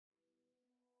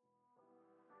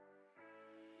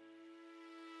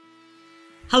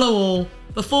Hello all.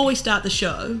 Before we start the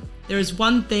show, there is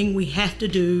one thing we have to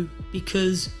do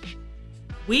because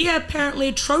we are apparently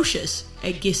atrocious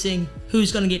at guessing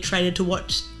who's going to get traded to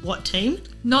what team.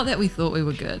 Not that we thought we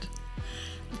were good.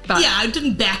 But yeah, I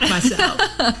didn't back myself.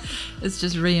 It's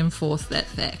just reinforced that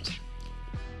fact.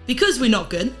 Because we're not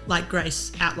good, like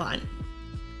Grace outlined,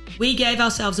 we gave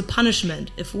ourselves a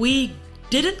punishment if we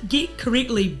didn't get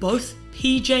correctly both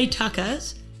PJ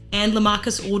Tucker's and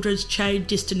LaMarcus Aldridge's trade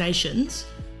destinations.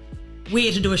 We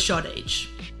had to do a shot each.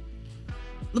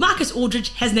 LaMarcus Aldridge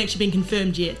hasn't actually been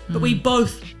confirmed yet, but we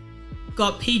both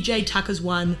got PJ Tucker's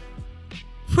one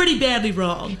pretty badly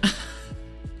wrong.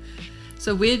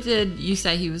 So where did you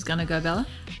say he was going to go, Bella?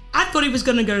 I thought he was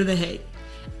going to go to the Heat.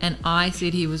 And I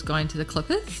said he was going to the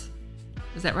Clippers.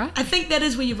 Is that right? I think that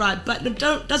is where you're right, but it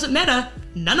doesn't matter.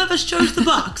 None of us chose the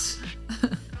Bucks.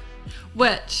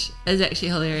 Which is actually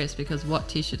hilarious because what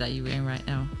t-shirt are you wearing right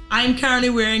now? I am currently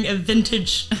wearing a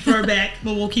vintage throwback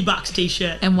Milwaukee Bucks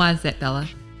t-shirt. And why is that, Bella?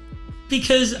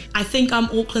 Because I think I'm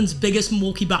Auckland's biggest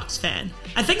Milwaukee Bucks fan.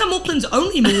 I think I'm Auckland's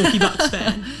only Milwaukee Bucks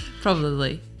fan.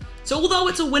 Probably. So although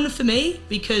it's a win for me,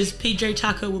 because PJ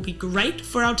Tucker will be great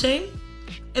for our team,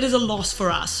 it is a loss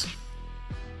for us.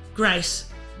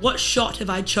 Grace, what shot have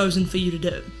I chosen for you to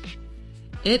do?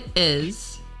 It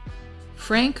is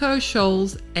Franco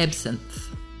Scholl's Absinthe.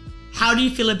 How do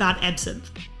you feel about absinthe?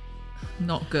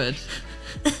 Not good.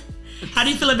 How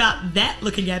do you feel about that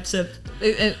looking absinthe?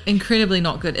 Incredibly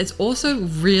not good. It's also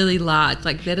really large.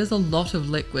 Like, that is a lot of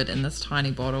liquid in this tiny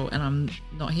bottle, and I'm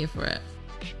not here for it.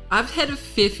 I've had a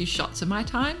fair few shots in my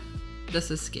time.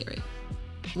 This is scary.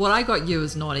 What I got you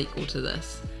is not equal to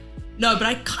this. No, but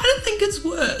I kind of think it's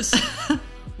worse.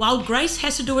 While Grace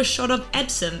has to do a shot of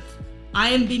absinthe, I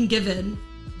am being given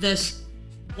this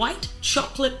white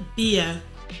chocolate beer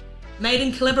made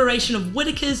in collaboration of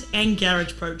Whittaker's and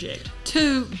Garage Project.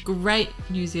 Two great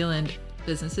New Zealand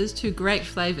businesses, two great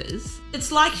flavours.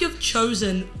 It's like you've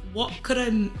chosen what could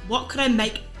I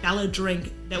make Bella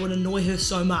drink that would annoy her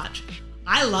so much.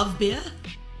 I love beer,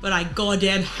 but I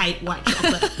goddamn hate white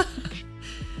chocolate.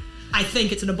 I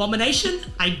think it's an abomination.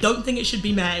 I don't think it should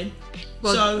be made.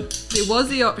 Well, there was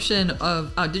the option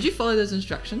of... Oh, did you follow those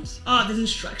instructions? Oh, there's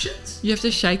instructions? You have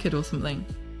to shake it or something.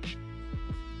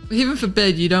 Heaven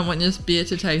forbid you don't want this beer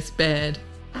to taste bad.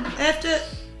 I have to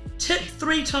tip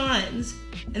 3 times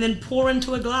and then pour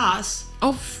into a glass.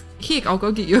 Oh, heck, I'll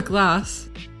go get you a glass.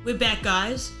 We're back,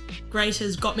 guys. Grace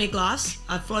has got me a glass.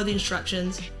 I've followed the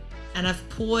instructions and I've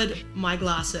poured my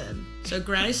glass in. So,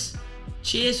 Grace,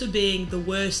 cheers for being the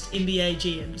worst NBA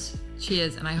GMs.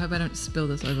 Cheers, and I hope I don't spill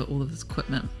this over all of this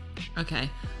equipment. Okay.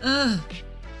 Ugh.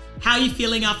 How are you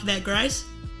feeling after that, Grace?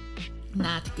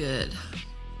 Not good.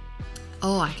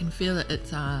 Oh, I can feel it.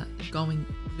 It's going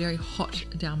very hot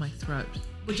down my throat.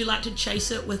 Would you like to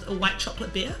chase it with a white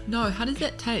chocolate beer? No, how does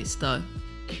that taste, though?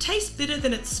 It tastes better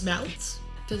than it smells.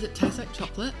 Does it taste like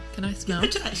chocolate? Can I smell? Give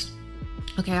it a taste.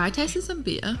 Okay, I tasted some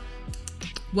beer.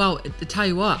 Well, to tell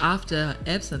you what, after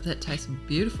absinthe, that tastes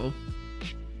beautiful.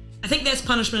 I think that's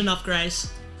punishment enough,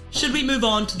 Grace. Should we move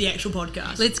on to the actual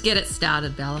podcast? Let's get it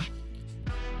started, Bella.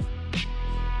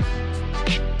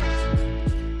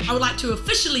 I would like to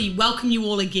officially welcome you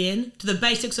all again to the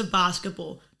Basics of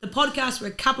Basketball, the podcast where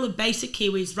a couple of basic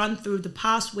Kiwis run through the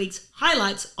past week's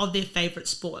highlights of their favourite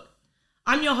sport.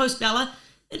 I'm your host, Bella,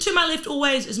 and to my left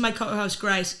always is my co-host,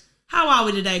 Grace. How are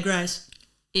we today, Grace?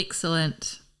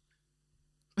 Excellent.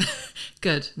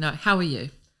 Good. No, how are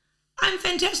you? I'm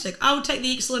fantastic. I will take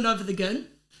the excellent over the good.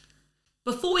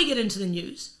 Before we get into the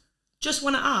news, just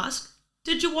want to ask,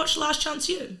 did you watch Last Chance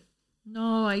U?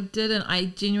 No, I didn't. I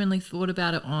genuinely thought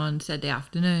about it on Saturday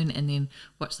afternoon and then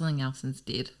watched something else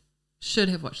instead. Should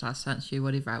have watched Last Chance U.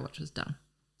 Whatever I watched was dumb.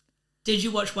 Did you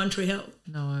watch One Tree Hill?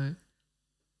 No.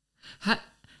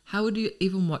 How would you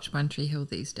even watch One Tree Hill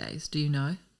these days? Do you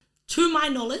know? To my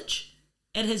knowledge,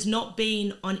 it has not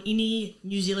been on any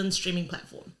New Zealand streaming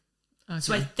platform. Okay.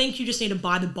 So I think you just need to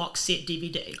buy the box set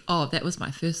DVD. Oh, that was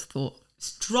my first thought.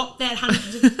 Just drop that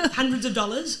hundreds of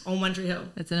dollars on One Tree Hill.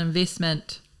 It's an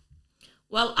investment.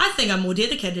 Well, I think I'm more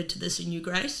dedicated to this than you,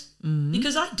 Grace,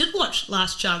 because I did watch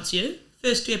Last Chance U,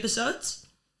 first 2 episodes.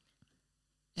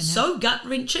 And so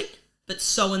gut-wrenching, but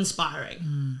so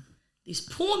inspiring. These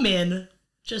poor men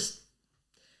just...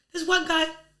 There's one guy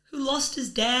who lost his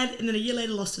dad and then a year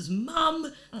later lost his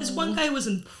mum. There's one guy who was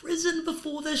in prison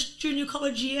before this junior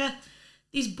college year.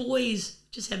 These boys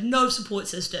just have no support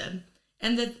system.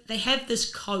 And they have this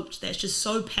coach that's just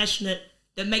so passionate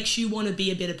that makes you want to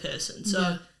be a better person. So...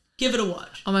 Yeah. Give it a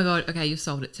watch. Oh my God, okay, you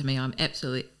sold it to me. I'm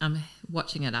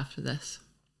watching it after this.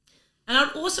 And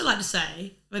I'd also like to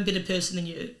say I'm a better person than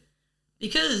you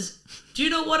Because do you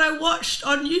know what I watched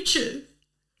on YouTube?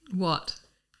 What?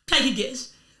 Take a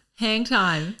guess. Hang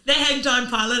Time. The Hang Time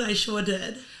pilot, I sure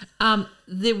did.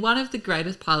 They're one of the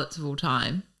greatest pilots of all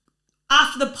time.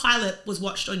 After the pilot was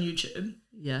watched on YouTube,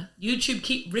 Yeah. YouTube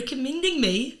keep recommending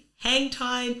me Hang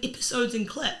Time episodes and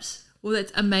clips. Well,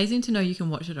 that's amazing to know you can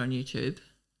watch it on YouTube.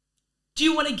 Do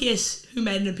you want to guess who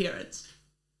made an appearance?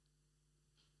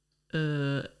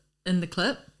 In the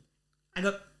clip? I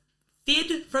got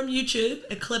fed from YouTube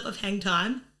a clip of Hang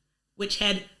Time, which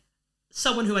had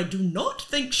someone who I do not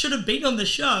think should have been on the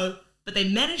show, but they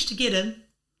managed to get him.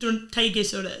 Take a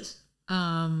guess who it is.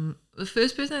 The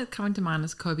first person that's coming to mind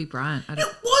is Kobe Bryant. It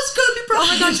was Kobe Bryant.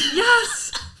 Oh my gosh,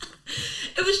 yes!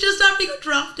 It was just after he got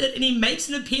drafted and he makes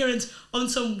an appearance on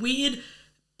some weird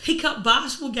pickup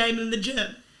basketball game in the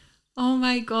gym. Oh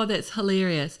my god, that's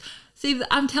hilarious. See,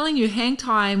 I'm telling you, Hang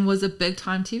Time was a big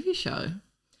time TV show.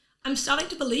 I'm starting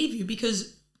to believe you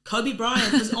because Kobe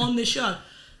Bryant was on the show.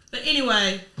 But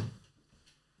anyway,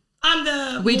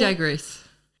 We digress.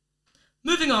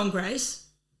 Moving on, Grace.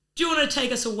 Do you want to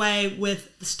take us away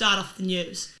with the start off the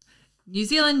news? New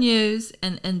Zealand news,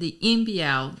 and in the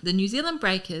NBL, the New Zealand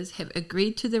Breakers have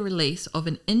agreed to the release of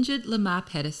an injured Lamar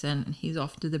Patterson, and he's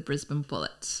off to the Brisbane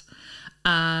Bullets.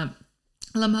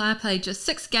 Lamar played just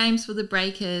 6 games for the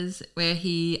Breakers, where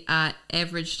he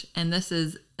averaged, and this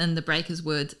is in the Breakers'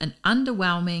 words, an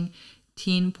underwhelming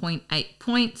 10.8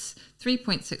 points,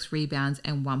 3.6 rebounds,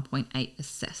 and 1.8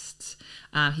 assists.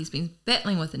 He's been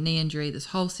battling with a knee injury this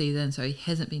whole season, so he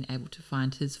hasn't been able to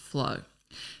find his flow.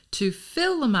 To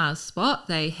fill Lamar's spot,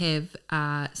 they have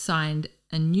signed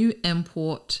a new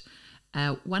import,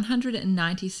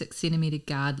 196 centimetre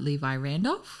guard Levi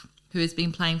Randolph, who has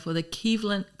been playing for the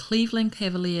Cleveland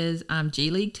Cavaliers G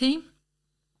League team.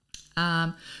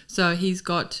 So he's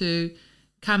got to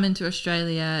come into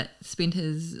Australia, spend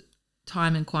his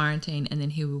time in quarantine, and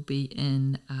then he will be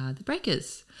in the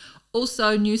Breakers.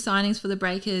 Also, new signings for the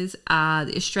Breakers are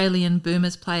the Australian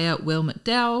Boomers player Will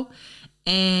McDowell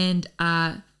and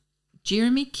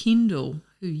Jeremy Kendall,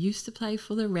 who used to play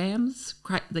for the Rams,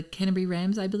 the Canterbury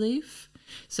Rams, I believe.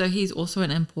 So he's also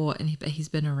an import, but he's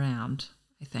been around,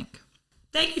 I think.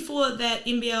 Thank you for that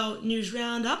NBL news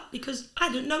roundup because I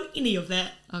didn't know any of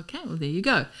that. Okay, well, there you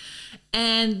go.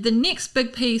 And the next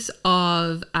big piece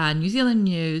of New Zealand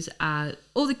news are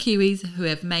all the Kiwis who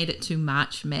have made it to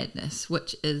March Madness,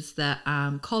 which is the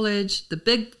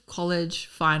big college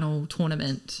final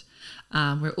tournament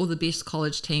where all the best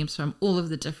college teams from all of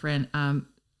the different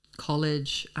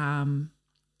college,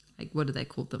 what do they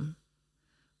call them?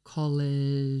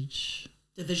 College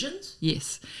divisions?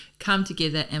 Yes, come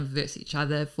together and verse each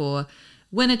other for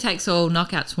winner takes all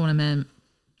knockout tournament.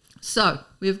 So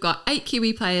we've got 8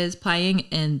 Kiwi players playing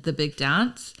in the big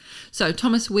dance. So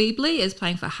Thomas Weebley is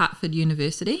playing for Hartford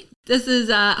University. This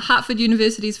is Hartford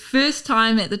University's first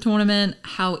time at the tournament.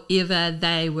 However,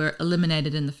 they were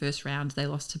eliminated in the first round. They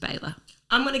lost to Baylor.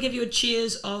 I'm going to give you a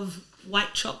cheers of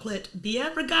white chocolate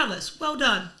beer regardless. Well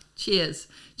done. Cheers.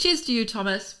 Cheers to you,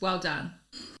 Thomas. Well done.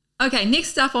 Okay,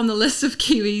 next up on the list of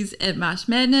Kiwis at March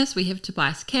Madness, we have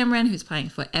Tobias Cameron, who's playing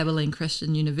for Abilene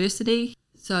Christian University.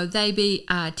 So they beat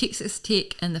Texas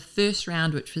Tech in the first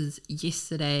round, which was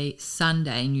yesterday,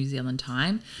 Sunday, New Zealand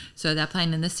time. So they're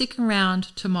playing in the second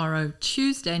round tomorrow,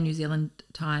 Tuesday, New Zealand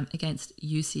time, against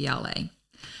UCLA.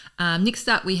 Next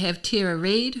up, we have Tara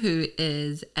Reid, who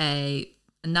is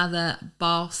another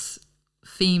boss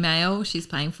female. She's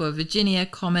playing for Virginia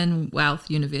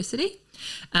Commonwealth University.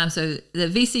 So the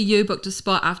VCU booked a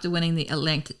spot after winning the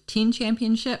Atlantic 10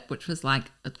 Championship, which was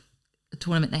like a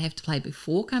tournament they have to play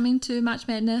before coming to March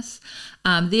Madness.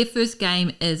 Their first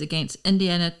game is against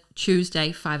Indiana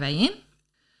Tuesday, 5 a.m.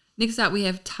 Next up, we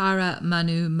have Tara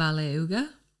Manu Maleuga,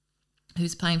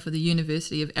 who's playing for the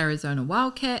University of Arizona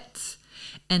Wildcats.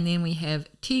 And then we have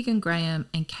Tegan Graham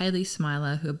and Kaylee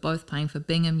Smiler, who are both playing for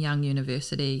Bingham Young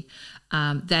University.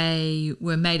 They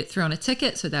were made it through on a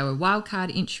ticket, so they were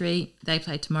wildcard entry. They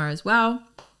play tomorrow as well.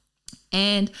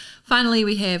 And finally,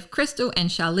 we have Crystal and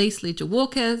Charlize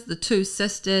Ledger-Walker, the 2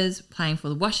 sisters playing for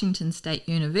the Washington State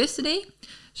University.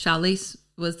 Charlize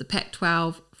was the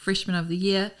Pac-12 Freshman of the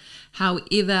Year.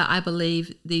 However, I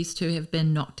believe these 2 have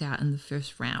been knocked out in the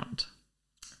first round.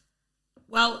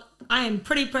 Well, I am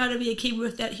pretty proud to be a Kiwi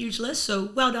with that huge list,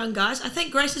 so well done, guys. I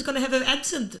think Grace is going to have an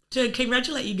absinthe to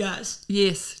congratulate you guys.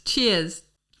 Yes, cheers.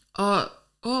 Oh.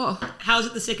 How's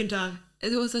it the second time?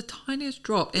 It was the tiniest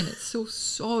drop and it's still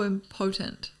so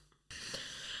impotent.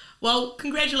 Well,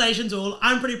 congratulations all.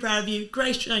 I'm pretty proud of you.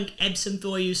 Grace drank absinthe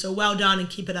for you, so well done and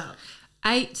keep it up.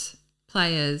 8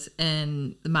 players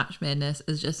in the March Madness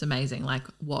is just amazing. Like,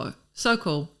 whoa. So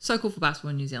cool. So cool for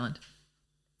basketball in New Zealand.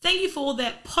 thank you for all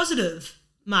that positive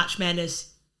March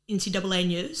Madness NCAA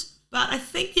news, but I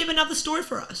think you have another story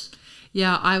for us.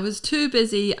 Yeah, I was too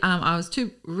busy. I was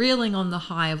too reeling on the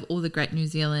high of all the great New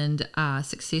Zealand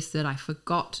success that I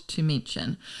forgot to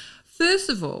mention. First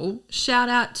of all, shout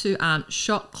out to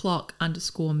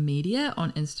shotclock_media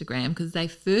on Instagram, because they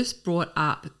first brought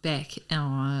up back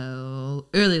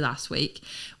early last week,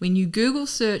 when you Google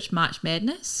search March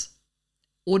Madness,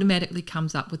 automatically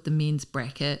comes up with the men's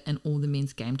bracket and all the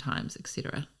men's game times,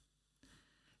 etc.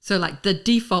 So like the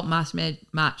default March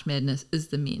Madness is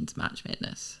the men's March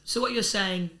Madness. So what you're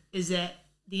saying is that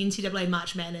the NCAA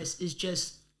March Madness is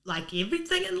just like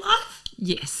everything in life?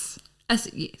 Yes.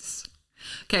 Yes.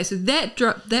 Okay, so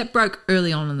that broke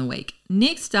early on in the week.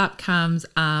 Next up comes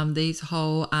these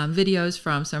whole videos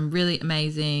from some really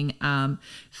amazing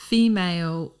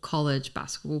female college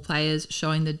basketball players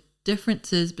showing the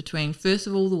differences between, first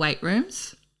of all, the weight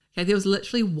rooms. Okay, there was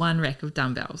literally one rack of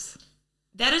dumbbells.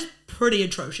 That is pretty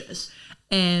atrocious.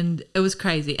 And it was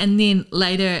crazy. And then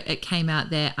later it came out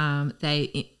that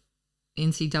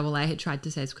NCAA had tried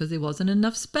to say it's because there wasn't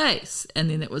enough space.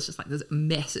 And then it was just like this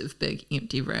massive, big,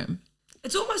 empty room.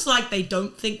 It's almost like they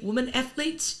don't think women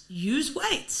athletes use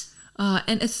weights.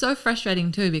 And it's so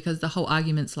frustrating too, because the whole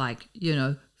argument's like,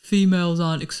 females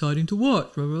aren't exciting to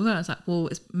watch. Blah, blah, blah. It's like, well,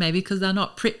 it's maybe because they're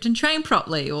not prepped and trained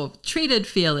properly or treated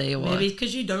fairly. Or maybe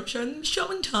because you don't show them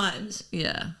showing times.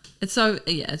 Yeah.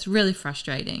 It's really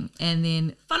frustrating. And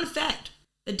then... Fun fact,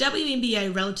 the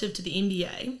WNBA relative to the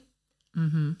NBA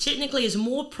technically is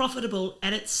more profitable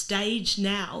at its stage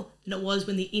now than it was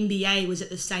when the NBA was at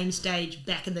the same stage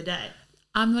back in the day.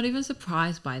 I'm not even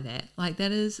surprised by that. Like,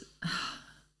 that is...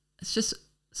 It's just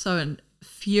so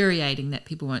infuriating that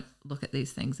people won't look at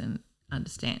these things and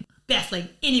understand. Baffling.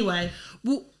 Anyway.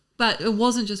 Well, but it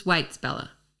wasn't just weights,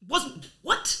 Bella. Wasn't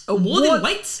what? More than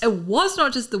weights? It was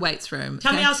not just the weights room.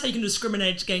 Tell me else how you can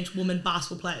discriminate against women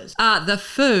basketball players. The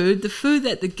food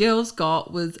that the girls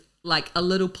got was like a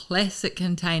little plastic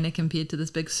container compared to this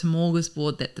big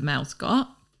smorgasbord that the males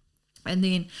got. And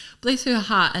then, bless her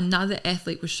heart, another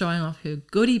athlete was showing off her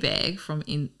goodie bag from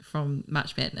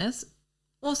March Madness.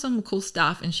 Awesome, cool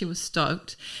stuff, and she was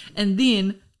stoked. And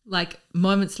then, like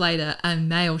moments later, a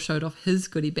male showed off his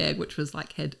goodie bag, which was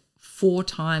like had 4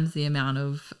 times the amount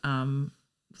of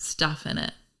stuff in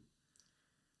it.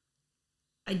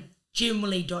 I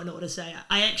genuinely don't know what to say.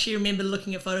 I actually remember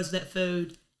looking at photos of that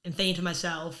food and thinking to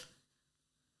myself,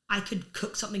 I could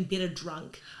cook something better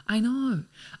drunk. I know.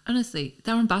 Honestly,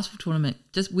 they're on a basketball tournament.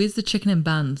 Just where's the chicken and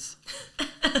buns?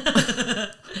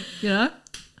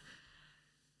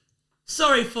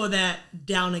 Sorry for that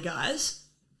downer, guys.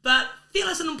 But feel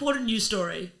it's an important news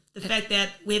story. The fact that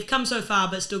we've come so far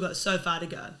but still got so far to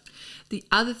go. The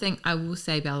other thing I will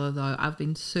say, Bella, though, I've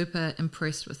been super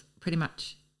impressed with pretty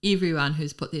much everyone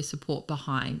who's put their support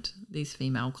behind these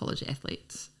female college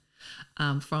athletes.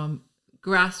 From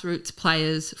grassroots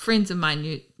players, friends in my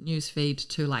newsfeed,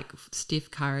 to like Steph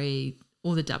Curry,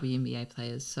 all the WNBA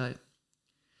players. So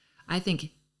I think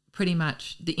pretty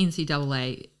much the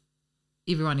NCAA,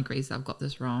 everyone agrees they've got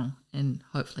this wrong, and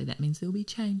hopefully that means there'll be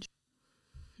change.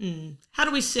 How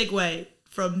do we segue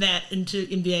from that into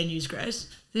NBA news, Grace?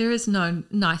 There is no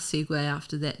nice segue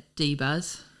after that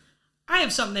D-buzz. I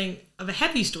have something of a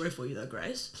happy story for you though,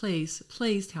 Grace.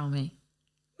 Please tell me.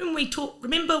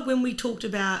 Remember when we talked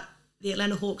about the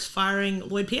Atlanta Hawks firing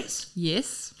Lloyd Pierce?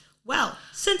 Yes. Well,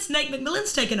 since Nate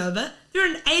McMillan's taken over, they're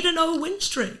an 8-0 win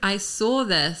streak. I saw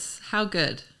this. How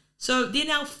good. So they're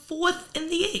now 4th in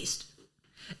the East.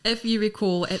 If you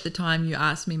recall, at the time you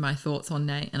asked me my thoughts on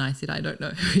Nate, and I said I don't know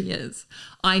who he is.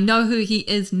 I know who he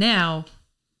is now.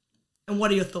 And what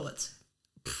are your thoughts?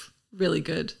 Really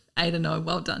good. 8-0.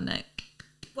 Well done, Nate.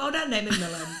 Well done, Nate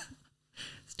McMillan.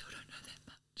 Still don't know that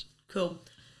much. Cool.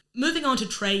 Moving on to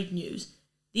trade news.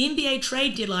 The NBA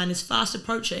trade deadline is fast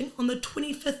approaching on the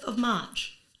 25th of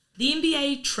March. The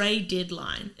NBA trade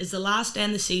deadline is the last day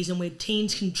in the season where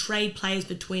teams can trade players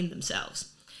between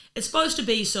themselves. It's supposed to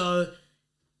be so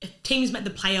if teams make the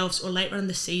playoffs or later in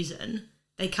the season,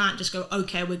 they can't just go,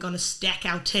 okay, we're going to stack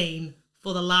our team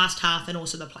for the last half and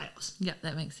also the playoffs. Yep,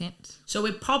 that makes sense. So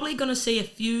we're probably going to see a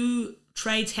few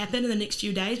trades happen in the next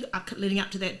few days leading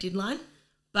up to that deadline.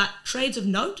 But trades of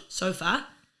note so far,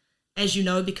 as you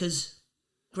know, because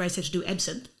Grace had to do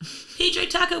absinthe, PJ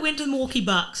Tucker went to the Milwaukee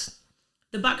Bucks.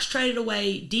 The Bucks traded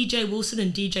away DJ Wilson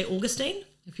and DJ Augustine.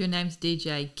 If your name's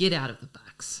DJ, get out of the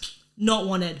Bucks. Not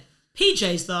wanted.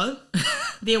 PJs, though,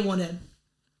 they're wanted.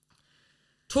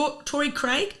 Torrey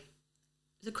Craig?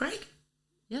 Is it Craig?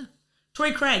 Yeah.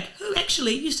 Torrey Craig, who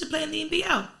actually used to play in the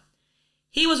NBL.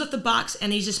 He was with the Bucks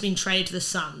and he's just been traded to the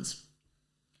Suns.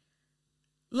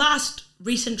 Last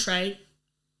recent trade,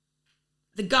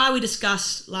 the guy we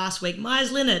discussed last week,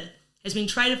 Myers Leonard, has been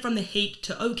traded from the Heat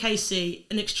to OKC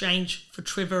in exchange for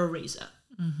Trevor Ariza.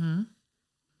 Mm-hmm.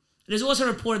 It is also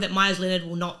reported that Myers Leonard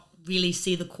will not really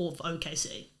see the court for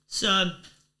OKC. So,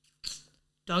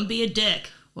 don't be a dick.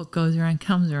 What goes around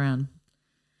comes around.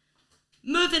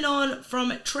 Moving on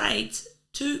from trades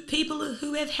to people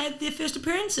who have had their first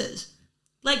appearances.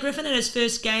 Blake Griffin had his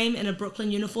first game in a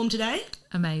Brooklyn uniform today.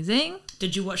 Amazing.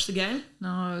 Did you watch the game?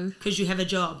 No. Because you have a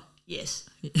job. Yes.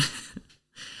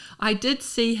 I did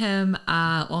see him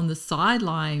on the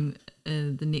sideline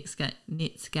in the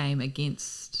Nets game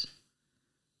against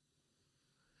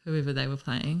whoever they were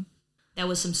playing. That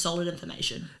was some solid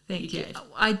information. Thank you.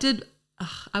 I did.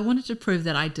 I wanted to prove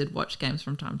that I did watch games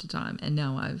from time to time, and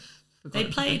now I've forgotten.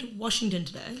 They played Washington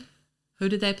today. Who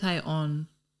did they play on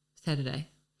Saturday?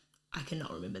 I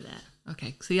cannot remember that.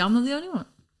 Okay, see, I'm not the only one.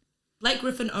 Blake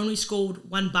Griffin only scored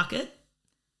one bucket,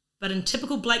 but in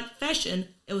typical Blake fashion,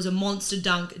 it was a monster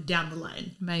dunk down the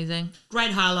lane. Amazing.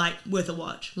 Great highlight, worth a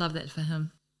watch. Love that for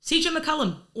him. CJ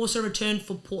McCollum also returned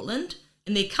for Portland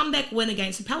in their comeback win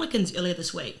against the Pelicans earlier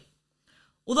this week.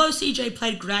 Although CJ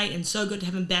played great and so good to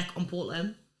have him back on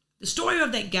Portland, the story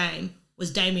of that game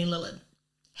was Damian Lillard.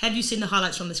 Have you seen the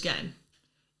highlights from this game?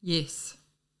 Yes.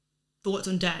 Thoughts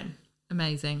on Dame?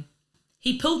 Amazing.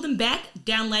 He pulled them back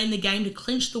down late in the game to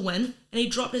clinch the win, and he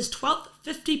dropped his 12th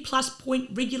 50-plus point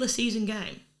regular season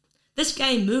game. This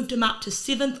game moved him up to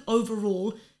 7th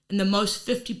overall in the most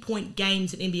 50-point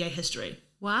games in NBA history.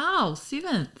 Wow,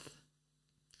 7th.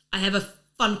 I have a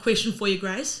fun question for you,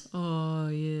 Grace. Oh,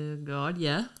 yeah, God,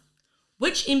 yeah.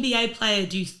 Which NBA player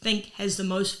do you think has the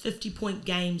most 50-point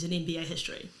games in NBA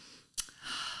history?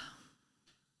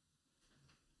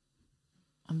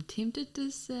 I'm tempted to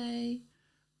say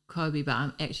Kobe, but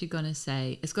I'm actually going to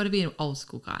say it's got to be an old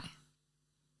school guy.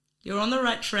 You're on the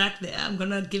right track there. I'm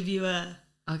going to give you a...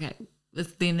 Okay,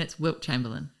 then it's Wilt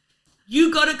Chamberlain.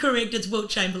 You got it correct. It's Wilt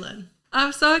Chamberlain.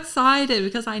 I'm so excited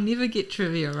because I never get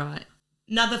trivia right.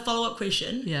 Another follow-up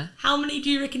question. Yeah. How many do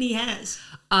you reckon he has?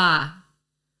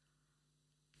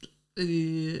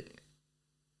 Is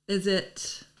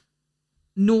it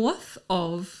north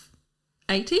of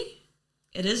 80?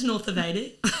 It is north of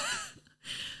 80.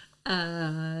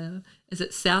 Is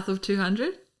it south of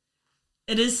 200?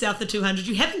 It is south of 200.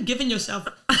 You haven't given yourself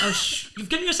you've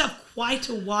given yourself quite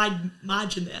a wide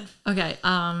margin there. Okay,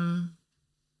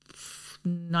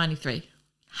 93.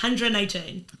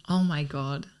 118. Oh my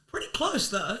God. Pretty close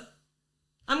though.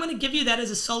 I'm going to give you that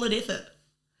as a solid effort.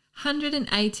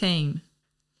 118.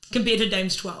 Compared to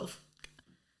Dame's 12.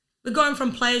 We're going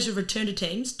from players who've returned to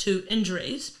teams to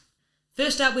injuries.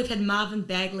 First up, we've had Marvin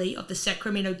Bagley of the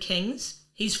Sacramento Kings.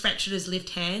 He's fractured his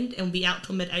left hand and will be out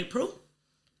till mid-April.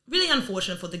 Really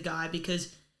unfortunate for the guy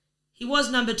because he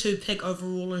was number 2 pick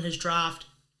overall in his draft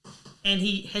and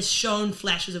he has shown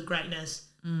flashes of greatness,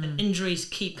 but injuries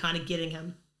keep kind of getting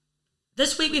him.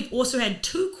 This week, we've also had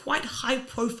 2 quite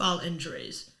high-profile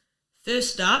injuries.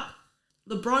 First up,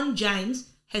 LeBron James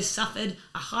has suffered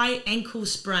a high ankle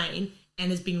sprain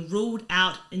and has been ruled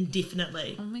out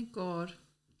indefinitely. Oh my God.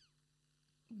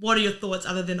 What are your thoughts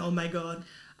other than, oh my God?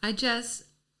 I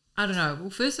don't know. Well,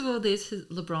 first of all, there's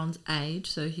LeBron's age.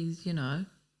 So he's,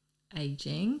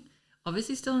 aging.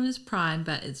 Obviously still in his prime,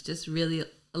 but it's just really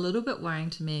a little bit worrying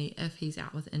to me if he's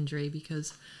out with injury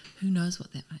because who knows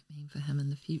what that might mean for him in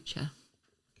the future.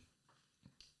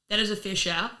 That is a fair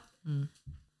shout.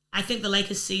 I think the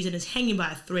Lakers season is hanging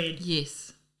by a thread.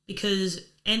 Yes. Because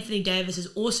Anthony Davis has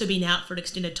also been out for an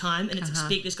extended time and it's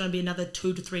expected it's going to be another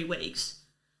 2 to 3 weeks.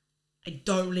 I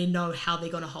don't really know how they're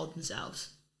going to hold themselves.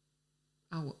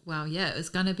 Oh, wow, yeah. It's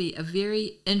going to be a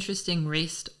very interesting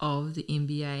rest of the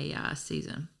NBA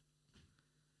season.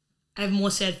 I have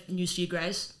more sad news for you,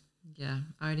 Grace. Yeah,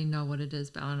 I already know what it is,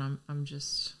 Bellen. I'm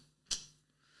just...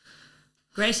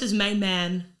 Grace's main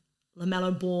man,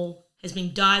 LaMelo Ball, has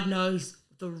been diagnosed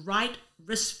with the right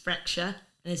wrist fracture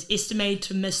and is estimated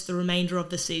to miss the remainder of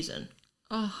the season.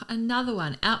 Oh, another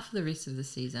one. Out for the rest of the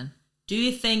season. Do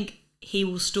you think he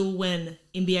will still win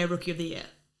NBA Rookie of the Year?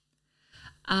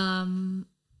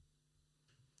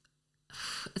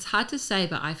 It's hard to say,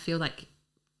 but I feel like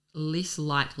less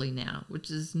likely now,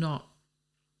 which is not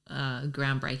a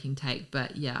groundbreaking take.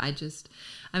 But yeah,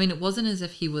 it wasn't as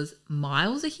if he was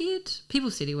miles ahead. People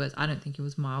said he was. I don't think he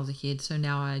was miles ahead. So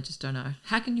now I just don't know.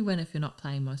 How can you win if you're not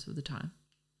playing most of the time?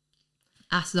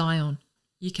 Ask Zion.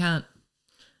 You can't.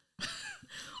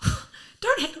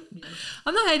 Don't hate on me.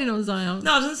 I'm not hating on Zion.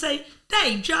 No, I was going to say,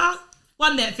 dang, Ja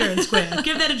won that fair and square.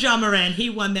 Give that to Ja Moran. He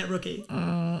won that rookie.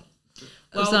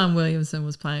 If Zion Williamson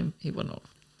was playing, he wouldn't have.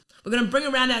 We're going to bring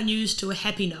around our news to a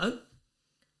happy note.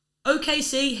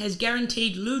 OKC has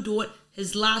guaranteed Lu Dort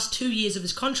his last 2 years of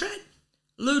his contract.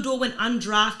 Lu Dort went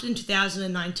undrafted in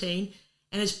 2019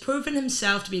 and has proven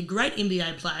himself to be a great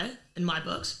NBA player, in my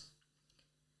books.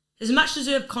 His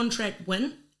much-deserved contract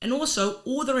win, and also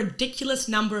all the ridiculous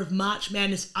number of March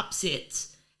Madness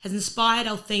upsets, has inspired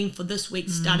our theme for this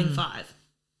week's starting five.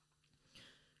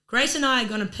 Grace and I are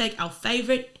going to pick our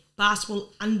favourite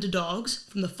basketball underdogs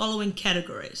from the following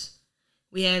categories.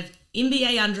 We have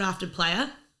NBA undrafted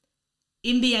player,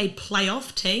 NBA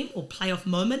playoff team or playoff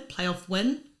moment, playoff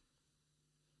win,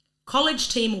 college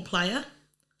team or player,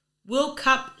 World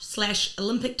Cup /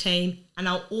 Olympic team, and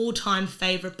our all-time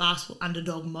favourite basketball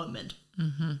underdog moment.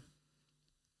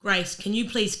 Grace, can you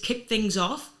please kick things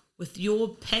off with your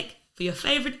pick for your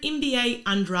favourite NBA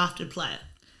undrafted player?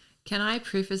 Can I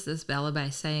preface this, Bella, by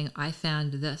saying I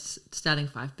found this starting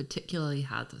five particularly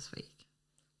hard this week?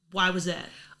 Why was that?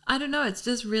 I don't know. It's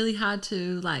just really hard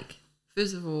to,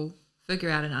 first of all, figure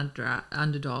out an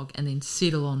underdog and then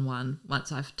settle on one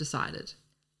once I've decided.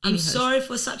 I'm sorry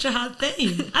for such a hard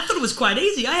theme. I thought it was quite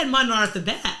easy. I had mine right off the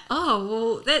bat.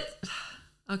 Oh, well,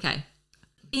 okay.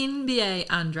 NBA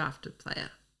undrafted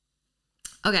player.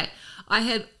 Okay, I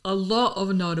had a lot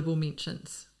of notable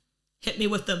mentions. Hit me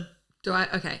with them. Do I?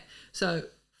 Okay, so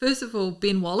first of all,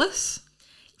 Ben Wallace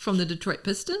from the Detroit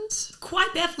Pistons.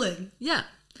 Quite baffling. Yeah.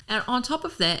 And on top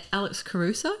of that, Alex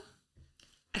Caruso.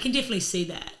 I can definitely see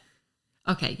that.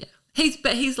 Okay,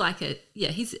 yeah.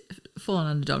 He's full on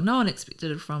underdog. No one expected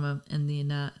it from him, and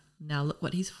then now look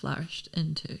what he's flourished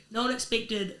into. No one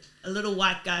expected a little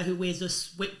white guy who wears a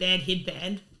sweatband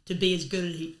headband to be as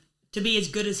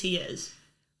good as he is.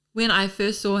 When I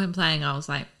first saw him playing, I was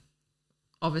like,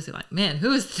 obviously, man,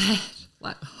 who is that?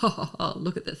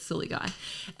 Look at this silly guy.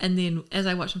 And then as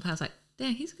I watched him play, I was like,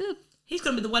 dang, he's good. He's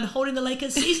going to be the one holding the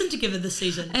Lakers' season together this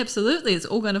season. Absolutely, it's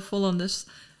all going to fall on this,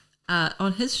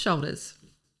 on his shoulders.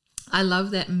 I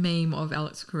love that meme of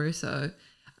Alex Caruso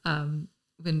when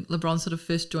LeBron sort of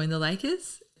first joined the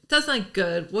Lakers. Does something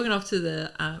good, walking off to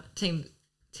the team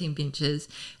benches,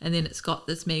 and then it's got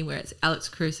this meme where it's Alex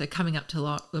Caruso coming up to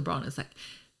LeBron. It's like,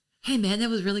 hey man, that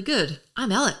was really good.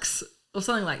 I'm Alex, or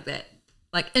something like that.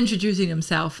 Like introducing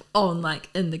himself on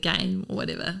in the game or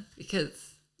whatever,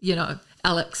 because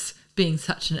Alex being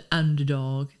such an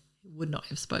underdog would not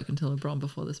have spoken to LeBron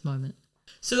before this moment.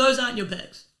 So those aren't your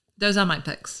picks? Those are my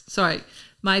picks. Sorry.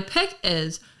 My pick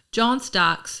is John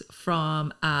Starks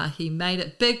from, he made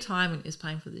it big time when he was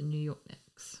playing for the New York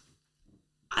Knicks.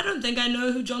 I don't think I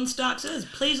know who John Starks is.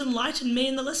 Please enlighten me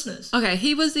and the listeners. Okay,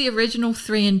 he was the original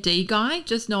 3-and-D guy,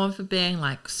 just known for being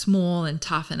small and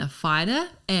tough and a fighter.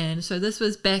 And so this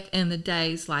was back in the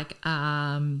days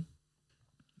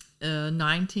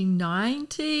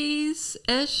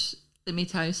 1990s-ish. Let me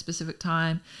tell you specific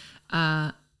time.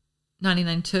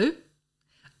 1992.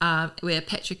 Where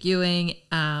Patrick Ewing,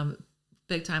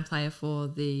 big time player for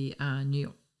the New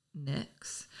York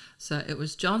Knicks. So it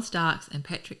was John Starks and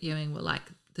Patrick Ewing were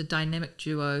the dynamic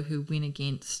duo who went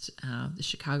against the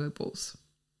Chicago Bulls.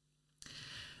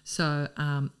 So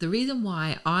the reason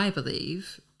why I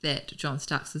believe that John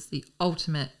Starks is the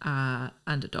ultimate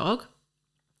underdog.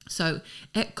 So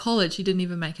at college, he didn't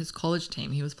even make his college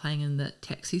team. He was playing in the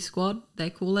taxi squad, they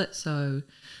call it. So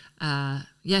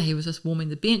he was just warming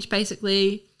the bench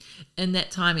basically. In that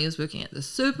time, he was working at the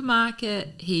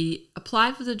supermarket. He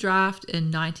applied for the draft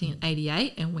in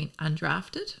 1988 and went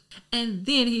undrafted. And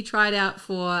then he tried out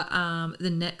for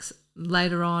the Knicks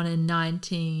later on in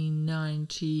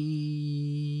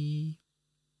 1990.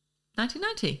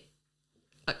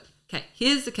 Okay,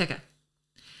 here's the kicker.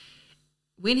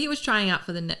 When he was trying out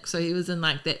for the Knicks, so he was in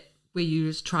that where you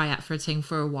just try out for a team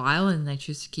for a while and they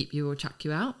choose to keep you or chuck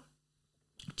you out.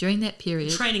 During that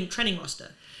period... Training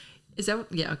roster. Is that...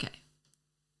 Yeah, okay.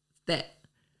 That.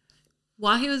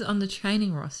 While he was on the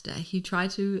training roster, he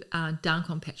tried to dunk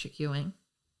on Patrick Ewing.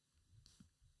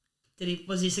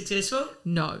 Was he successful?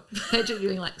 No. Patrick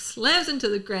Ewing slams into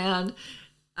the ground.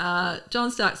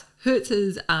 John Starks hurts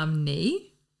his knee.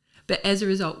 But as a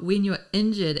result, when you're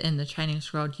injured in the training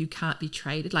squad, you can't be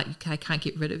traded. They can't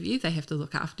get rid of you. They have to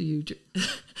look after you.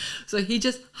 So he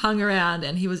just hung around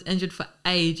and he was injured for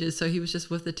ages. So he was just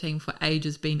with the team for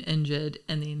ages, being injured.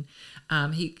 And then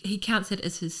he counts it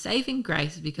as his saving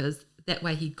grace because that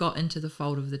way he got into the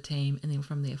fold of the team and then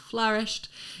from there flourished.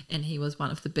 And he was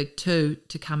one of the big two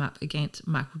to come up against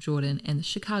Michael Jordan and the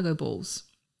Chicago Bulls.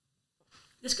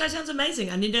 This guy sounds amazing.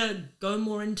 I need to go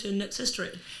more into Knicks history.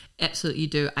 Absolutely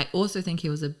do. I also think he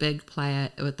was a big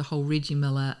player with the whole Reggie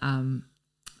Miller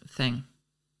thing.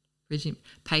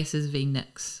 Pacers v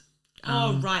Knicks.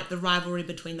 Right. The rivalry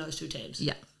between those two teams.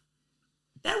 Yeah.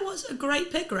 That was a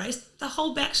great pick, Grace. The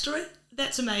whole backstory,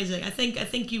 That's amazing. I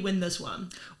think you win this one.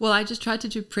 Well, I just tried to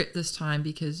do prep this time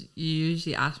because you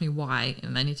usually ask me why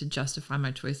and I need to justify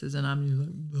my choices and I'm usually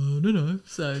like, no.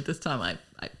 So this time I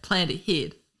planned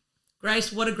ahead.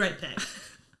 Grace, what a great pick.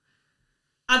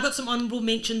 I've got some honourable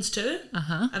mentions too.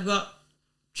 I've got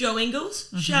Joe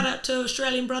Ingles. Shout out to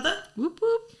Australian brother. Whoop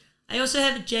whoop. I also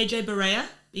have JJ Barea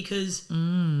because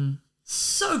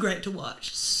so great to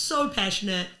watch. So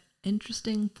passionate.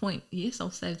 Interesting point. Yes, I'll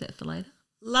save that for later.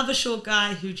 Love a short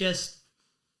guy who just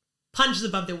punches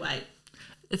above their weight.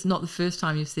 It's not the first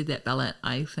time you've said that, Ballot.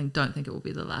 Don't think it will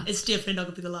be the last. It's definitely not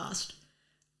going to be the last.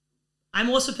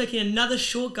 I'm also picking another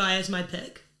short guy as my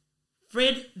pick.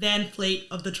 Fred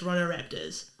VanVleet of the Toronto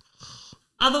Raptors.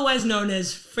 Otherwise known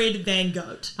as Fred Van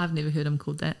Goat. I've never heard him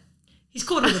called that. He's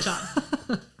called all the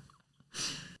time.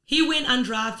 He went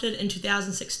undrafted in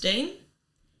 2016.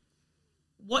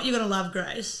 What you're going to love,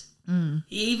 Grace.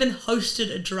 He even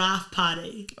hosted a draft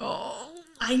party. Oh,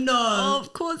 I know. Oh,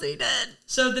 of course he did.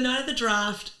 So the night of the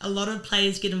draft, a lot of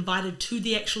players get invited to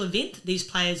the actual event. These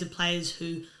players are players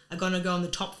who are going to go in the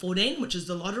top 14, which is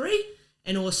the lottery,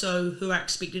 and also who are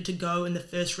expected to go in the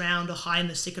first round or high in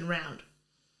the second round.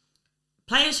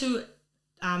 Players who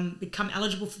become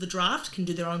eligible for the draft can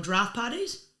do their own draft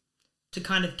parties to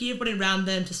kind of get everybody around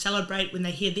them to celebrate when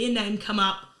they hear their name come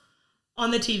up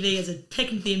on the TV as a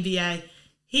pick into the NBA.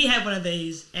 He had one of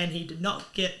these and he did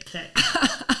not get picked.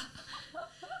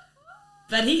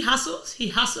 But he hustles. He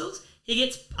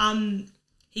gets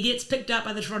picked up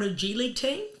by the Toronto G League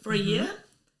team for a year.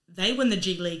 They win the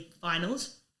G League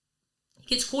finals. He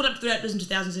gets called up to the Raptors in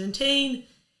 2017.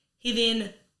 He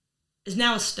then is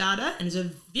now a starter and is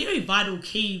a very vital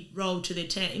key role to their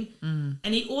team.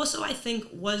 And he also, I think,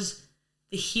 was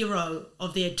the hero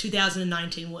of their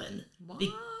 2019 win. What?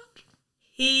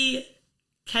 He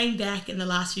came back in the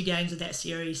last few games of that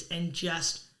series and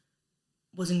just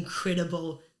was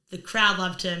incredible. The crowd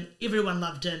loved him. Everyone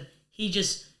loved him. He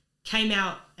just came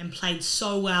out and played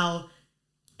so well.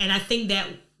 And I think that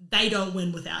they don't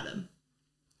win without him.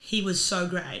 He was so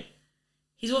great.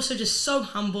 He's also just so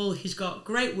humble. He's got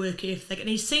great work ethic and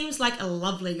he seems like a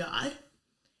lovely guy.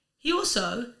 He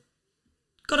also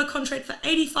got a contract for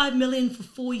 $85 million for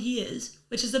 4 years,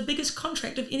 which is the biggest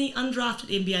contract of any undrafted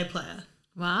NBA player.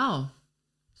 Wow.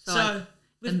 So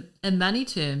in money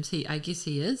terms, I guess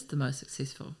he is the most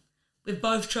successful. We've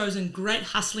both chosen great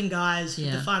hustling guys who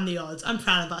define the odds. I'm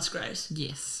proud of us, Grace.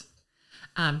 Yes.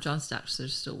 John Starks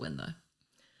should still win though.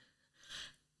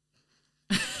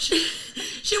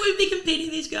 Should we be competing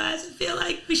these guys? I feel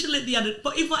like we should let the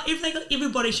underdog.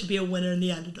 Everybody should be a winner in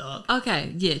the underdog.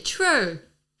 Okay, yeah, true.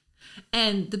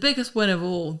 And the biggest win of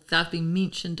all that have been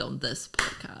mentioned on this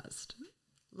podcast.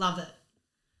 Love it.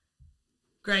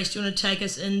 Grace, do you want to take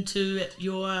us into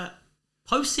your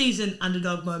postseason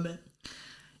underdog moment?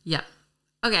 Yeah.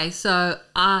 Okay, so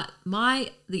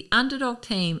the underdog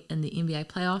team in the NBA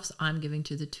playoffs, I'm giving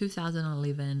to the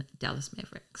 2011 Dallas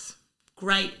Mavericks.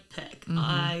 Great pick.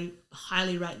 I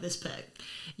highly rate this pick.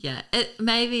 Yeah, it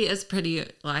maybe is pretty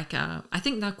I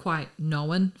think they're quite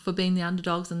known for being the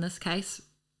underdogs in this case.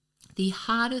 The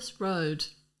hardest road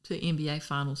to NBA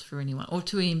finals for anyone, or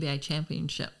to an NBA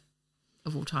championship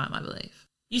of all time, I believe.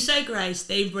 You say, Grace,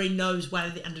 everybody knows why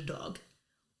they're the underdog.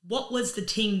 What was the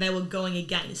team they were going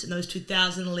against in those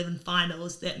 2011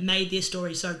 finals that made their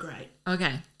story so great?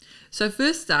 Okay, so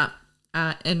first up,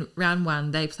 in round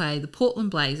one, they play the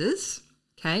Portland Blazers,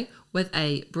 okay, with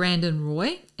a Brandon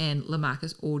Roy and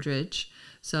LaMarcus Aldridge,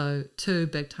 so two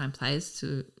big-time players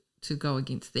to go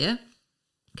against there.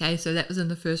 Okay, so that was in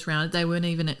the first round. They weren't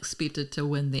even expected to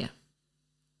win there.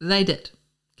 They did,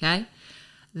 okay?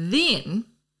 Then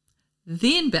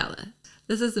Bella,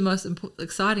 this is the most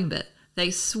exciting bit.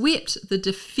 They swept the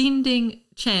defending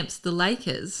champs, the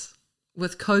Lakers,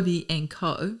 with Kobe and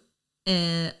co.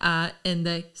 In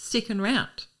the second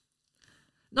round.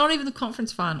 Not even the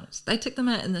conference finals. They took them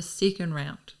out in the second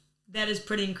round. That is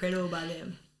pretty incredible by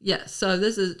them. Yeah, so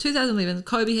this is 2011.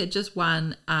 Kobe had just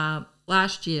won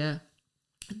last year.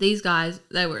 These guys,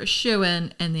 they were a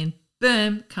shoo-in, and then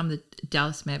boom, come the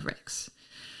Dallas Mavericks.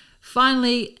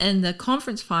 Finally, in the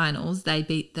conference finals, they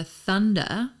beat the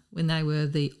Thunder when they were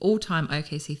the all-time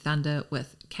OKC Thunder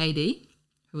with KD,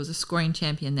 who was a scoring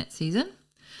champion that season,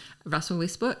 Russell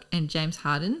Westbrook and James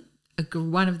Harden,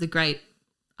 one of the great,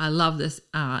 I love this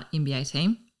NBA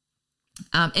team,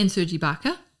 and Serge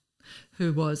Ibaka,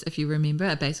 who was, if you remember,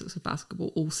 a Basics of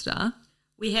Basketball all-star.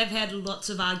 We have had lots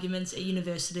of arguments at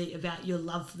university about your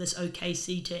love for this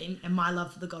OKC team and my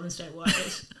love for the Golden State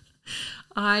Warriors.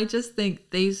 I just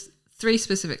think these three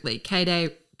specifically,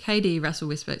 KD, Russell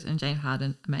Westbrook, and James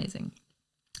Harden, amazing.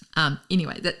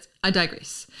 Anyway, I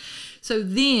digress. So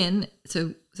they've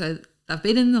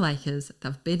beaten the Lakers,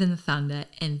 they've beaten the Thunder,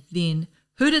 and then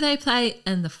who do they play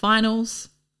in the finals?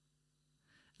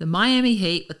 The Miami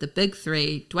Heat with the big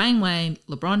three, Dwayne Wade,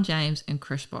 LeBron James, and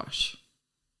Chris Bosh.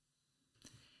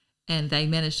 And they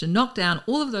managed to knock down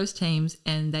all of those teams,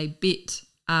 and they beat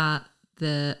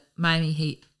the Miami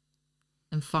Heat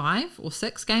in 5 or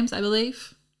 6 games, I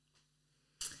believe.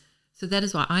 So that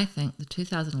is why I think the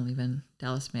 2011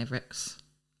 Dallas Mavericks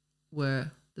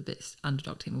were the best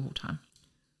underdog team of all time.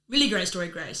 Really great story,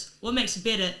 Grace. What makes it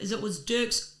better is it was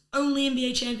Dirk's only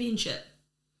NBA championship.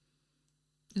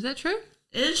 Is that true?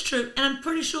 It is true, and I'm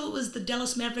pretty sure it was the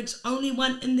Dallas Mavericks' only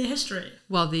one in their history.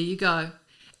 Well, there you go.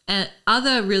 And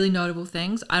other really notable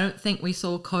things, I don't think we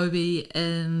saw Kobe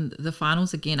in the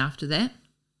finals again after that.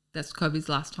 That's Kobe's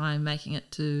last time making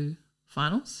it to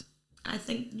finals. I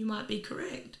think you might be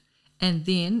correct. And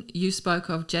then you spoke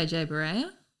of JJ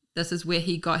Barea. This is where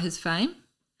he got his fame.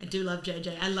 I do love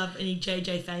JJ. I love any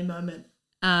JJ fame moment.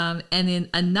 And then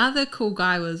another cool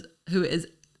guy who is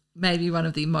maybe one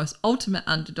of the most ultimate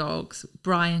underdogs,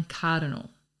 Brian Cardinal.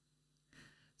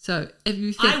 So if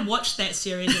you think... I watched that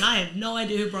series and I have no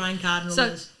idea who Brian Cardinal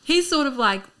is. So he's sort of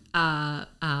like the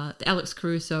Alex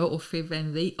Caruso or Fred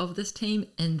VanVleet of this team,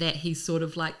 in that he's sort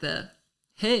of like the,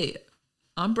 hey,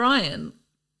 I'm Brian.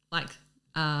 Like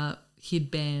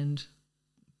headband,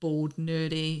 bald,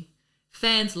 nerdy.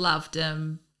 Fans loved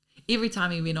him. Every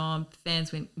time he went on,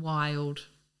 fans went wild.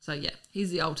 So yeah,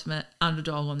 he's the ultimate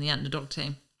underdog on the underdog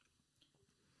team.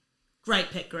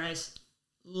 Great pick, Grace.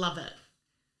 Love it.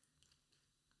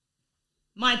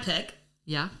 My pick,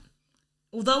 yeah,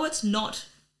 although it's not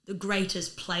the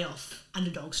greatest playoff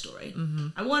underdog story,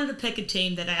 I wanted to pick a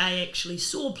team that I actually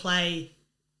saw play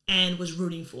and was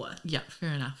rooting for. Yeah,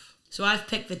 fair enough. So I've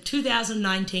picked the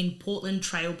 2019 Portland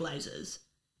Trail Blazers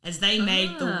as they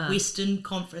made the Western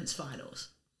Conference Finals.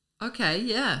 Okay,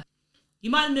 yeah.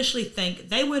 You might initially think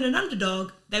they weren't an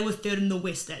underdog, they were third in the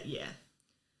West that year.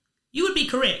 You would be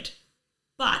correct,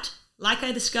 but like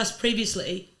I discussed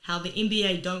previously, how the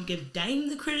NBA don't give Dame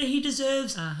the credit he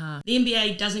deserves, the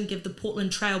NBA doesn't give the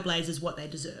Portland Trail Blazers what they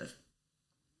deserve.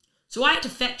 So I had to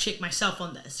fact check myself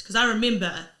on this, because I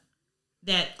remember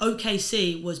that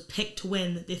OKC was picked to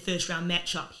win their first round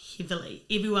matchup heavily.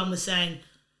 Everyone was saying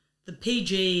the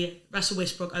PG, Russell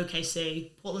Westbrook,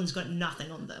 OKC, Portland's got nothing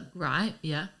on them. Right,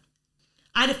 yeah.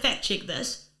 I had to fact check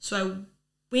this, so I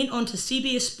went on to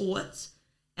CBS Sports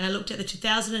and I looked at the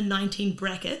 2019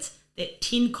 brackets that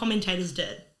 10 commentators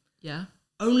did. Yeah.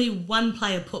 Only one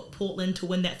player put Portland to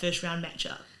win that first round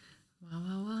matchup.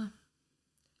 Wow.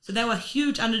 So they were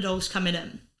huge underdogs coming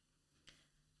in.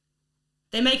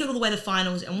 They make it all the way to the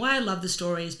finals, and why I love the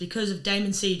story is because of Dame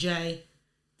and CJ.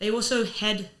 They also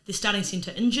had their starting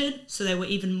centre injured, so they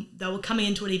were coming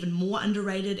into it even more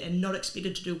underrated and not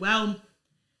expected to do well.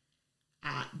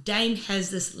 Dame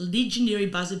has this legendary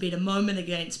buzzer beater moment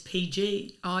against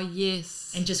PG. Oh,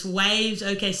 yes. And just waves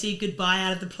OKC goodbye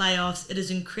out of the playoffs. It is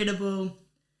incredible.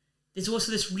 There's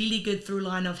also this really good through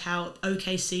line of how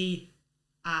OKC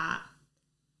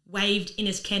waived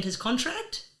Enes Kanter's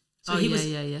contract. So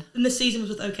yeah. When the season was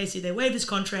with OKC, they waived his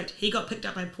contract. He got picked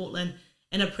up by Portland.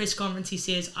 In a press conference, he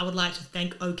says, I would like to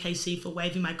thank OKC for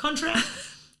waiving my contract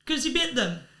because he beat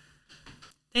them.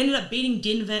 They ended up beating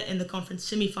Denver in the conference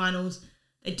semifinals.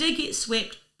 They did get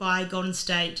swept by Golden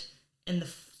State in the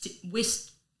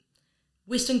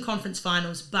Western Conference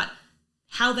Finals, but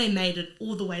how they made it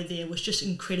all the way there was just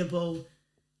incredible.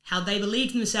 How they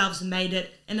believed in themselves and made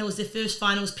it, and it was their first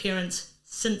finals appearance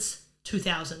since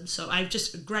 2000. So I've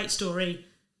just a great story,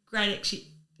 great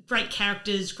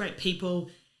characters, great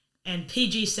people, and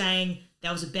PG saying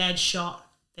that was a bad shot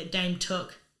that Dame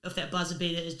took of that buzzer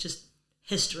beater is just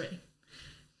history.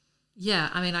 Yeah,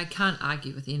 I mean, I can't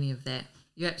argue with any of that.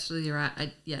 You're absolutely right.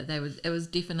 It was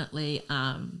definitely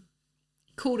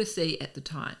cool to see at the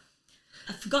time.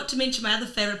 I forgot to mention my other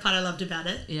favourite part I loved about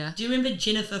it. Yeah. Do you remember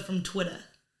Jennifer from Twitter?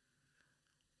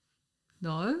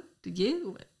 No? Did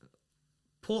you?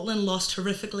 Portland lost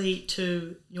horrifically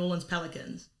to New Orleans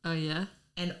Pelicans. Oh, yeah?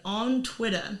 And on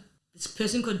Twitter, this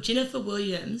person called Jennifer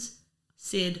Williams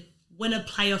said, win a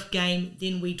playoff game,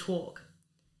 then we talk.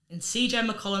 And CJ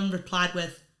McCollum replied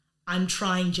with, I'm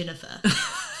trying, Jennifer.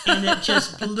 And it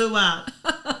just blew up.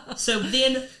 So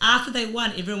then after they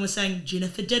won, everyone was saying,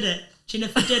 Jennifer did it.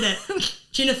 Jennifer did it.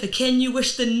 Jennifer, can you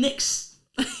wish the Knicks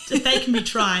that they can be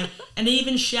trying? And he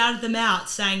even shouted them out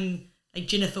saying, like,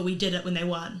 Jennifer, we did it when they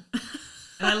won.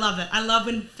 And I love it. I love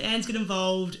when fans get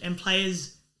involved and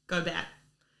players go back.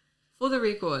 For the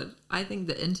record, I think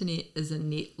the internet is a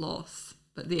net loss,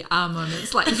 but there are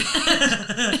moments like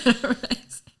that.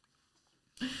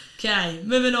 Okay,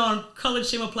 moving on.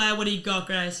 College team or player, what do you got,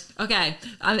 Grace? Okay,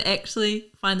 I actually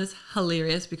find this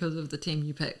hilarious because of the team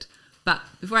you picked. But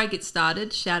before I get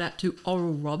started, shout out to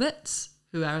Oral Roberts,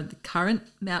 who are the current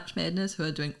March Madness, who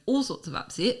are doing all sorts of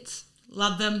upsets.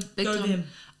 Love them. Big Go time them.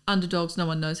 Underdogs, no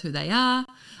one knows who they are.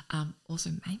 Also,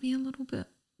 maybe a little bit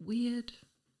weird.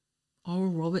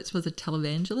 Oral Roberts was a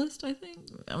televangelist, I think.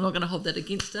 I'm not going to hold that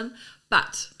against him.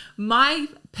 But my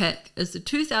pick is the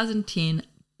 2010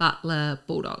 Butler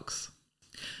Bulldogs.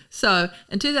 So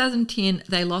in 2010,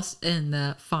 they lost in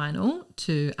the final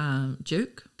to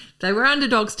Duke. They were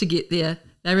underdogs to get there.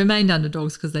 They remained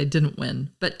underdogs because they didn't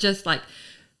win. But just like,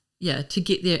 yeah, to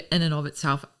get there in and of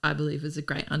itself, I believe is a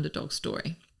great underdog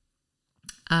story.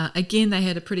 Again, they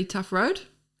had a pretty tough road.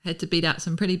 Had to beat out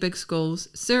some pretty big schools,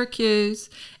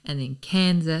 Syracuse, and then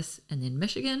Kansas, and then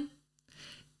Michigan.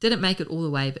 Didn't make it all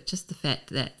the way, but just the fact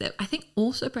that I think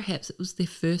also perhaps it was their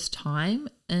first time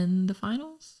in the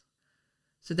finals.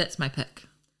 So that's my pick.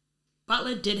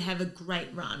 Butler did have a great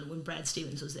run when Brad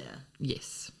Stevens was there.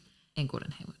 Yes, and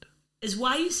Gordon Hayward. Is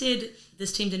why you said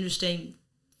this team's interesting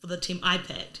for the team I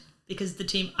picked, because the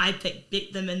team I picked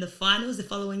beat them in the finals the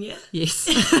following year? Yes.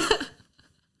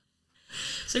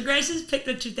 So Grace has picked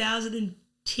the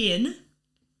 2010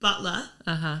 Butler.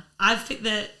 I've picked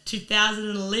the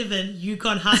 2011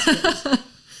 Yukon Huskies,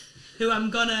 who I'm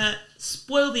going to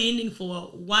spoil the ending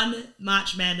for, won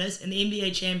March Madness and the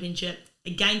NBA Championship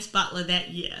against Butler that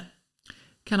year.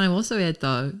 Can I also add,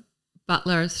 though,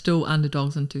 Butler are still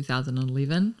underdogs in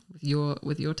 2011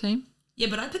 with your team? Yeah,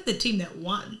 but I picked the team that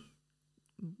won.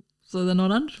 So they're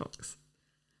not underdogs.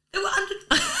 They were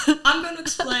I'm going to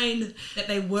explain that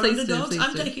they were underdogs.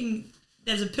 I'm taking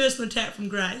that as a personal attack from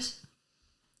Grace.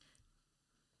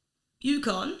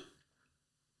 Yukon,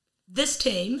 this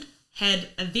team had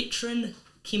a veteran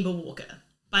Kemba Walker.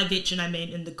 By veteran, I mean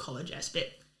in the college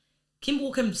aspect. Kemba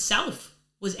Walker himself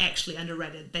was actually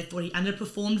underrated. They thought he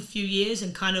underperformed a few years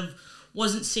and kind of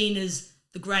wasn't seen as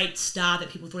the great star that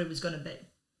people thought he was going to be.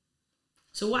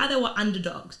 So while they were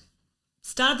underdogs,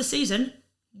 start of the season,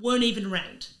 weren't even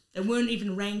ranked. They weren't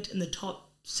even ranked in the top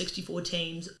 64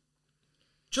 teams.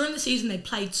 During the season, they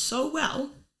played so well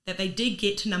that they did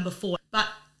get to number 4. But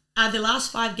out of their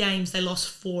last 5 games, they lost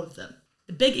 4 of them.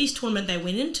 The Big East tournament they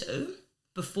went into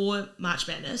before March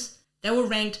Madness, they were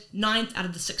ranked 9th out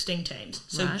of the 16 teams.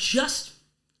 So just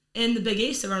in the Big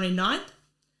East, they're only 9th.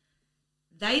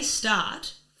 They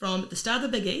start from the start of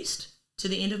the Big East to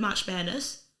the end of March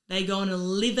Madness. They go on an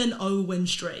 11-0 win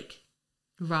streak.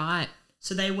 Right.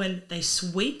 So they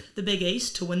sweep the Big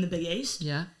East to win the Big East.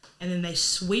 Yeah. And then they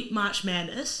sweep March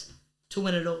Madness to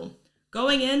win it all.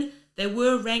 Going in, they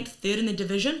were ranked 3rd in the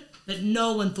division, but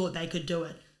no one thought they could do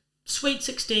it. Sweet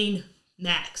 16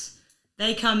 max.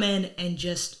 They come in and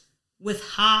just, with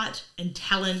heart and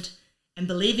talent and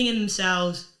believing in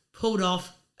themselves, pulled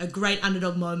off a great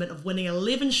underdog moment of winning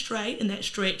 11 straight in that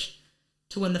stretch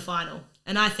to win the final.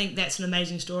 And I think that's an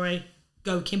amazing story.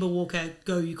 Go Kemba Walker,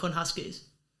 go Yukon Huskies.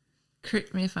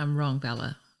 Correct me if I'm wrong,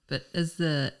 Bella, but is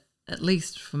at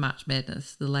least for March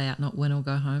Madness, the layout not win or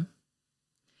go home?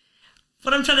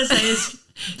 What I'm trying to say is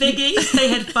Big East, they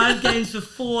had 5 games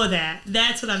before that.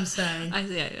 That's what I'm saying. I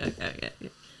see. Okay.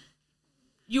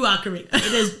 You are correct.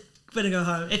 It is win or go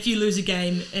home. If you lose a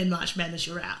game in March Madness,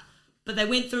 you're out. But they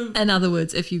went through... In other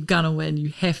words, if you're going to win, you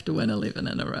have to win 11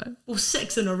 in a row. Well,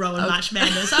 6 in a row in March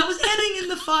Madness. I was adding in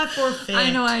the 5 for effect. I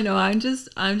know. I'm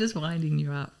just winding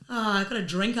you up. Oh, I got a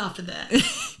drink after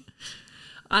that.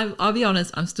 I'll be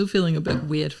honest, I'm still feeling a bit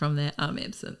weird from that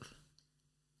absinthe.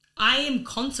 I am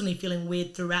constantly feeling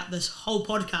weird throughout this whole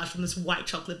podcast from this white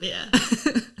chocolate beer.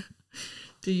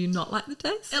 Do you not like the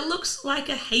taste? It looks like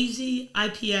a hazy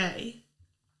IPA,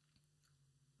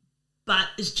 but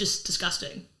it's just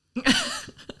disgusting.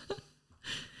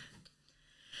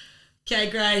 Okay,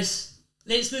 Grace,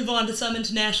 let's move on to some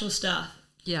international stuff.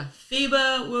 Yeah.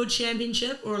 FIBA World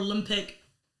Championship or Olympic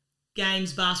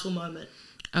Games basketball moment?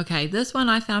 Okay, this one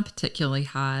I found particularly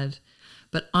hard,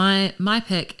 but my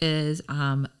pick is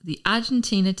the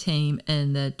Argentina team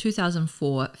in the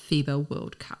 2004 FIBA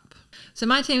World Cup. So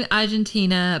my team,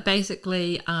 Argentina,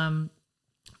 basically,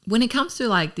 when it comes to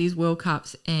like these World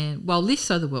Cups and, well, less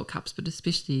so the World Cups, but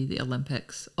especially the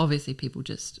Olympics, obviously people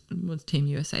just, Team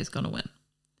USA is going to win.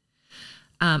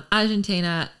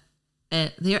 Argentina,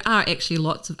 there are actually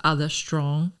lots of other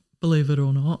strong, believe it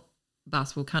or not,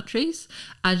 basketball countries.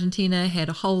 Argentina had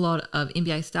a whole lot of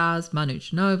NBA stars, Manu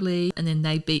Ginobili, and then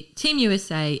they beat Team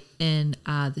USA in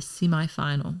the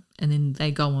semi-final, and then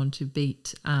they go on to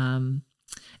beat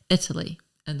Italy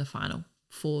in the final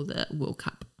for the World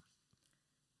Cup.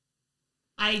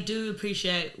 I do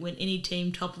appreciate when any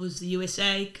team topples the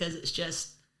USA because it's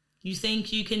just You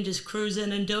think you can just cruise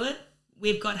in and do it?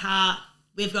 We've got heart,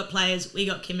 we've got players, we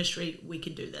got chemistry, we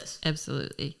can do this.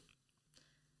 Absolutely.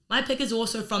 My pick is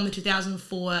also from the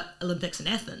 2004 Olympics in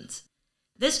Athens.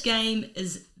 This game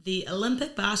is the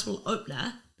Olympic basketball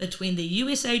opener between the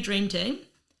USA Dream Team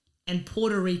and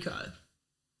Puerto Rico.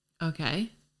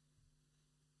 Okay.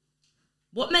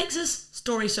 What makes this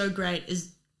story so great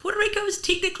is Puerto Rico is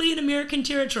technically an American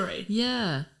territory.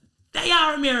 Yeah. They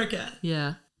are America.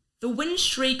 Yeah. The win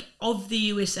streak of the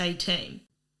USA team.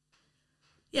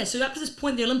 Yeah, so up to this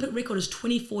point, the Olympic record is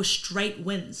 24 straight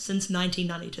wins since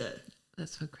 1992.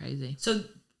 That's so crazy. So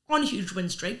on a huge win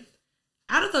streak.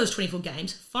 Out of those 24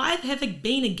 games, 5 have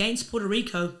been against Puerto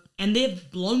Rico, and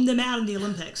they've blown them out in the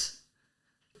Olympics.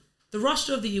 The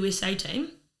roster of the USA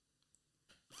team,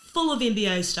 full of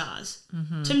NBA stars.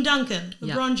 Mm-hmm. Tim Duncan,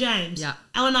 LeBron James,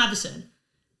 Allen Iverson.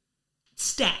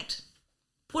 Stacked.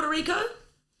 Puerto Rico,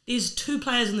 there's 2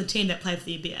 players on the team that play for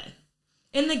the NBA.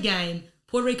 In the game,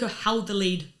 Puerto Rico held the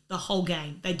lead the whole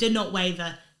game. They did not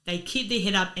waver. They kept their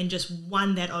head up and just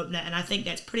won that opener, and I think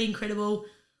that's pretty incredible.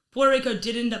 Puerto Rico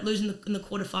did end up losing in the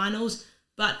quarterfinals,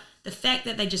 but the fact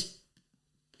that they just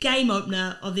game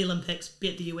opener of the Olympics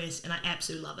beat the US, and I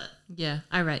absolutely love it. Yeah,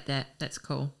 I rate that. That's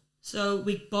cool. So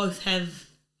we both have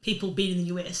people beating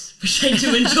the US, which I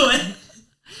do enjoy.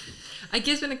 I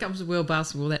guess when it comes to world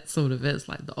basketball, that sort of is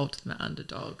like the ultimate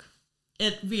underdog.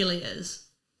 It really is.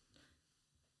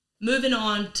 Moving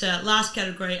on to last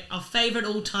category, our favourite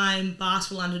all-time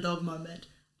basketball underdog moment.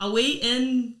 Are we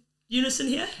in unison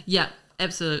here? Yeah,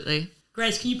 absolutely.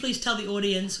 Grace, can you please tell the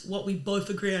audience what we both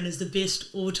agree on is the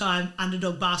best all-time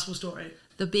underdog basketball story?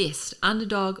 The best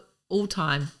underdog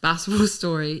all-time basketball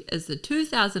story is the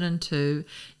 2002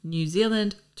 New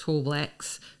Zealand Tall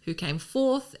Blacks, who came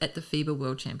 4th at the FIBA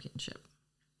World Championship.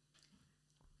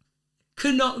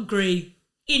 Could not agree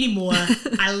anymore.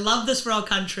 I love this for our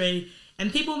country.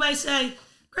 And people may say,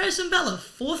 Grace and Bella,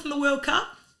 4th in the World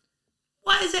Cup?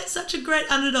 Why is that such a great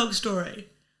underdog story?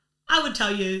 I would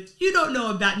tell you, you don't know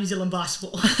about New Zealand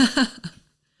basketball.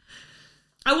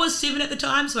 I was 7 at the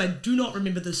time, so I do not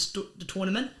remember the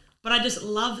tournament, but I just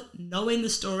love knowing the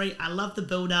story. I love the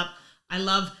build-up. I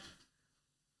love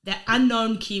that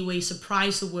unknown Kiwi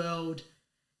surprised the world,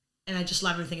 and I just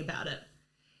love everything about it.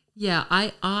 Yeah,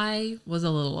 I was a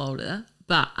little older,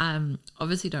 but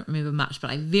obviously don't remember much, but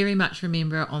I very much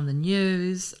remember on the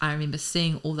news. I remember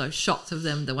seeing all those shots of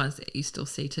them, the ones that you still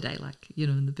see today, like, you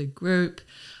know, in the big group.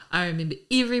 I remember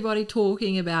everybody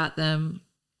talking about them,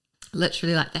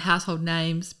 literally like the household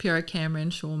names, Piero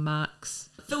Cameron, Sean Marks.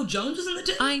 Phil Jones was in the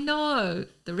team? I know.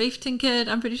 The Reefton kid,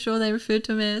 I'm pretty sure they referred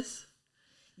to him as.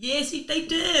 Yes, they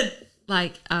did.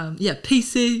 Like,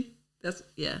 PC.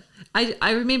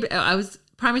 I remember I was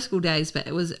primary school days, but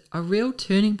it was a real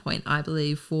turning point, I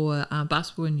believe, for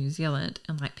basketball in New Zealand,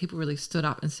 and like people really stood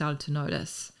up and started to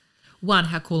notice, 1,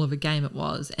 how cool of a game it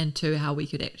was, and 2, how we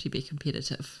could actually be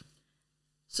competitive.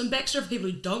 Some backstory for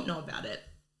people who don't know about it.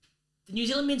 The New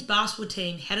Zealand men's basketball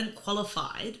team hadn't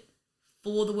qualified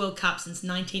for the World Cup since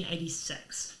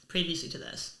 1986, previously to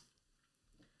this.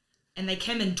 And they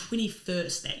came in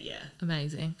 21st that year.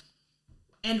 Amazing.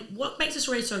 And what makes this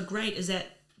story so great is that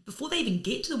before they even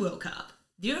get to the World Cup,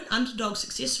 they're an underdog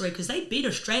success story because they beat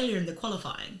Australia in the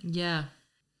qualifying. Yeah.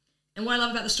 And what I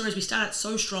love about the story is we start out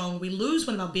so strong. We lose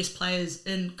one of our best players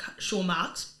in Sean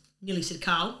Marks. Nearly said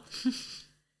Carl.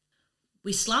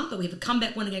 We slump, but we have a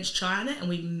comeback win against China and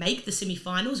we make the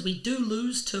semi-finals. We do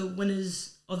lose to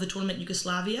winners of the tournament,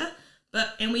 Yugoslavia,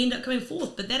 and we end up coming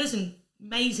 4th. But that is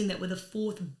amazing that we're the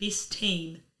 4th best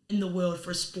team in the world for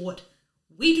a sport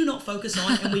we do not focus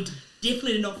on, and we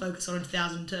definitely did not focus on in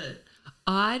 2002.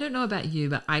 I don't know about you,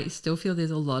 but I still feel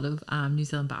there's a lot of New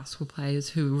Zealand basketball players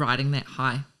who are riding that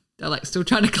high. They're like still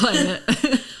trying to claim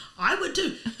it. I would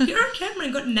too. Piero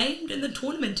Cameron got named in the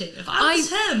tournament team. If I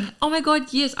was him. Oh my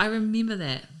God, yes, I remember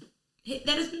that.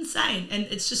 That is insane. And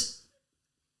it's just,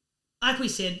 like we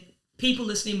said, people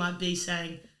listening might be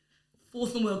saying,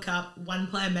 4th in the World Cup, 1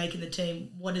 player making the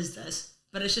team, what is this?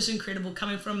 But it's just incredible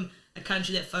coming from a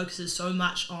country that focuses so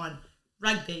much on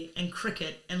rugby and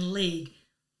cricket and league.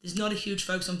 There's not a huge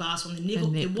focus on basketball.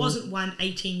 There wasn't one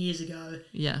 18 years ago.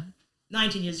 Yeah.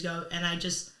 19 years ago. And I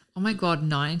just... Oh my God,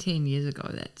 19 years ago.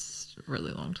 That's a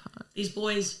really long time. These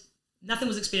boys, nothing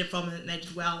was expected from them, and they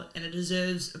did well, and it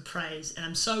deserves a praise. And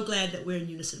I'm so glad that we're in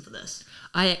unison for this.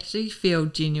 I actually feel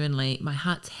genuinely, my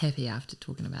heart's happy after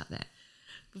talking about that.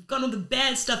 We've got all the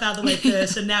bad stuff out of the way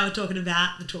first, and now we're talking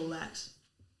about the Tall Blacks.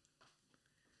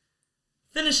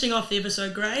 Finishing off the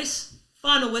episode, Grace,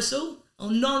 final whistle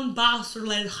on non-basketball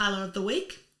related highlight of the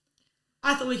week.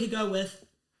 I thought we could go with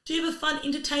Do you have a fun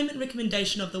entertainment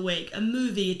recommendation of the week? A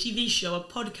movie, a TV show, a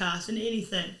podcast, and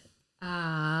anything?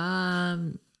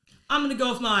 I'm going to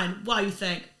go with mine. What do you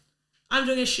think? I'm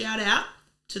doing a shout out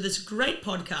to this great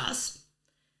podcast.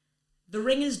 The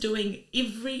Ring is doing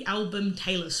every album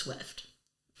Taylor Swift.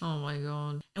 Oh my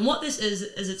God. And what this is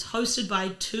it's hosted by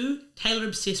two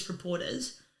Taylor-obsessed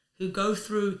reporters who go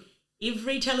through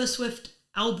every Taylor Swift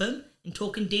album and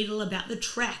talk in detail about the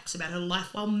tracks, about her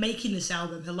life while making this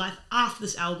album, her life after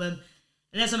this album.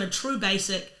 And as I'm a true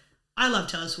basic, I love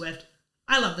Taylor Swift.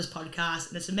 I love this podcast,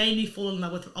 and it's made me fall in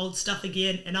love with old stuff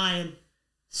again, and I am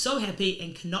so happy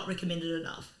and cannot recommend it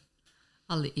enough.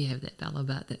 I'll let you have that, Bella,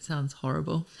 but that sounds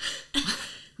horrible.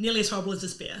 Nearly as horrible as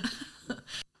despair.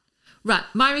 Right,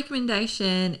 my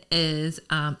recommendation is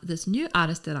this new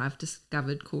artist that I've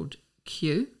discovered called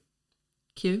Q,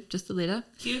 just the letter.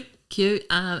 Q,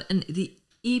 and the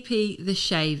EP, The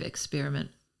Shave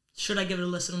Experiment. Should I give it a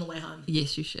listen on the way home?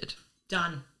 Yes, you should.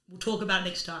 Done. We'll talk about it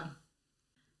next time.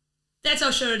 That's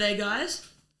our show today, guys.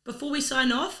 Before we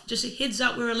sign off, just a heads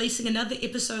up, we're releasing another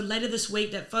episode later this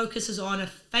week that focuses on a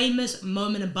famous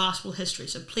moment in basketball history,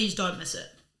 so please don't miss it.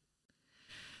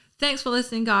 Thanks for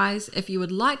listening, guys. If you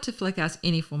would like to flick us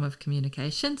any form of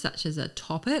communication, such as a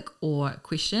topic or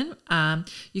question,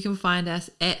 you can find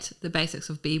us at The Basics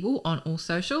of Beeble on all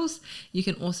socials. You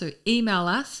can also email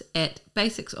us at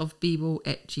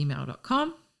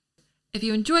basicsofbeeble@gmail.com. If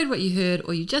you enjoyed what you heard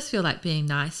or you just feel like being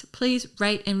nice, please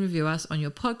rate and review us on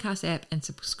your podcast app and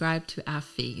subscribe to our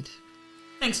feed.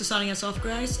 Thanks for signing us off,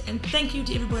 Grace, and thank you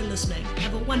to everybody listening.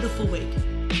 Have a wonderful week.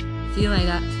 See you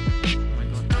later.